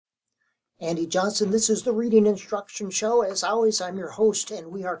Andy Johnson. This is the Reading Instruction Show. As always, I'm your host,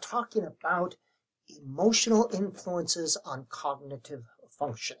 and we are talking about emotional influences on cognitive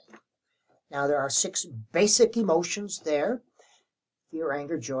functioning. Now, there are 6 basic emotions there: fear,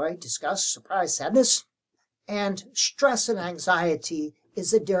 anger, joy, disgust, surprise, sadness. And stress and anxiety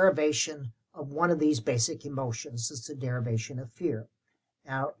is a derivation of one of these basic emotions. It's a derivation of fear.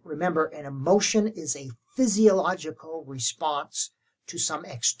 Now, remember, an emotion is a physiological response to some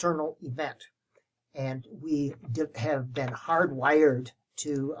external event, and we have been hardwired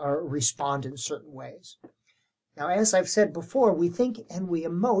to respond in certain ways. Now, as I've said before, we think and we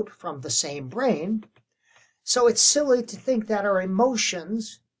emote from the same brain, so it's silly to think that our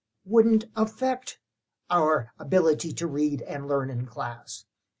emotions wouldn't affect our ability to read and learn in class.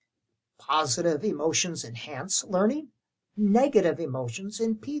 Positive emotions enhance learning, negative emotions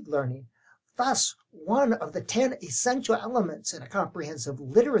impede learning. Thus, one of the 10 essential elements in a comprehensive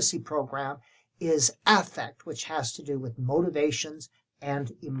literacy program is affect, which has to do with motivations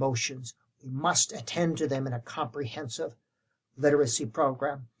and emotions. We must attend to them in a comprehensive literacy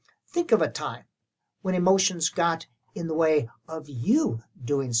program. Think of a time when emotions got in the way of you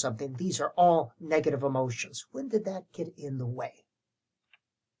doing something. These are all negative emotions. When did that get in the way?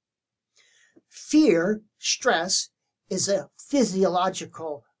 Fear, stress, is a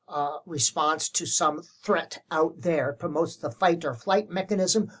physiological response to some threat out there. It promotes the fight or flight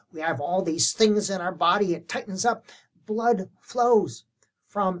mechanism. We have all these things in our body. It tightens up. Blood flows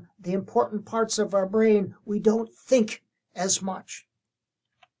from the important parts of our brain. We don't think as much.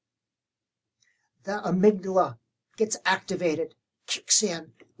 The amygdala gets activated, kicks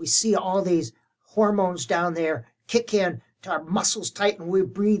in. We see all these hormones down there kick in, to our muscles tighten, we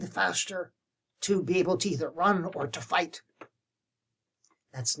breathe faster to be able to either run or to fight.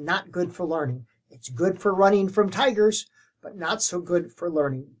 That's not good for learning. It's good for running from tigers, but not so good for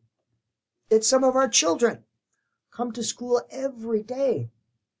learning. It's some of our children come to school every day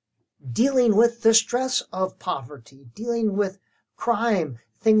dealing with the stress of poverty, dealing with crime,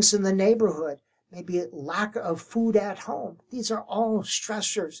 things in the neighborhood, maybe lack of food at home. These are all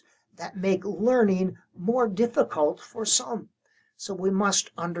stressors that make learning more difficult for some. So we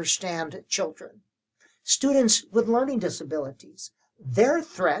must understand children. Students with learning disabilities, their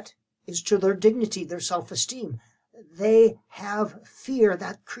threat is to their dignity, their self-esteem. They have fear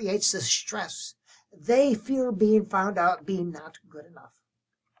that creates this stress. They fear being found out, being not good enough.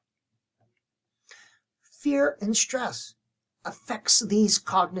 Fear and stress affects these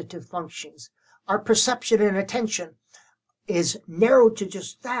cognitive functions. Our perception and attention is narrowed to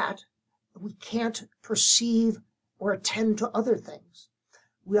just that. We can't perceive or attend to other things.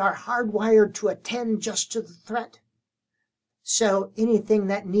 We are hardwired to attend just to the threat. So anything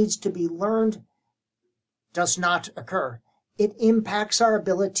that needs to be learned does not occur. It impacts our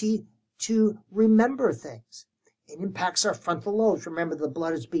ability to remember things. It impacts our frontal lobes. Remember, the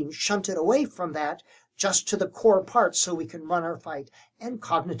blood is being shunted away from that just to the core parts so we can run our fight, and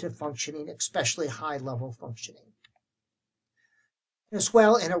cognitive functioning, especially high-level functioning. As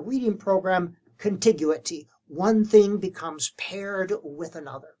well, in a reading program, contiguity. One thing becomes paired with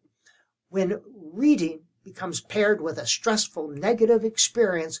another. When reading becomes paired with a stressful negative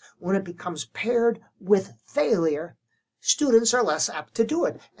experience, when it becomes paired with failure, students are less apt to do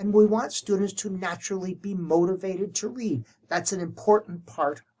it. And we want students to naturally be motivated to read. That's an important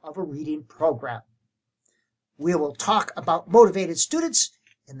part of a reading program. We will talk about motivated students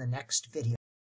in the next video.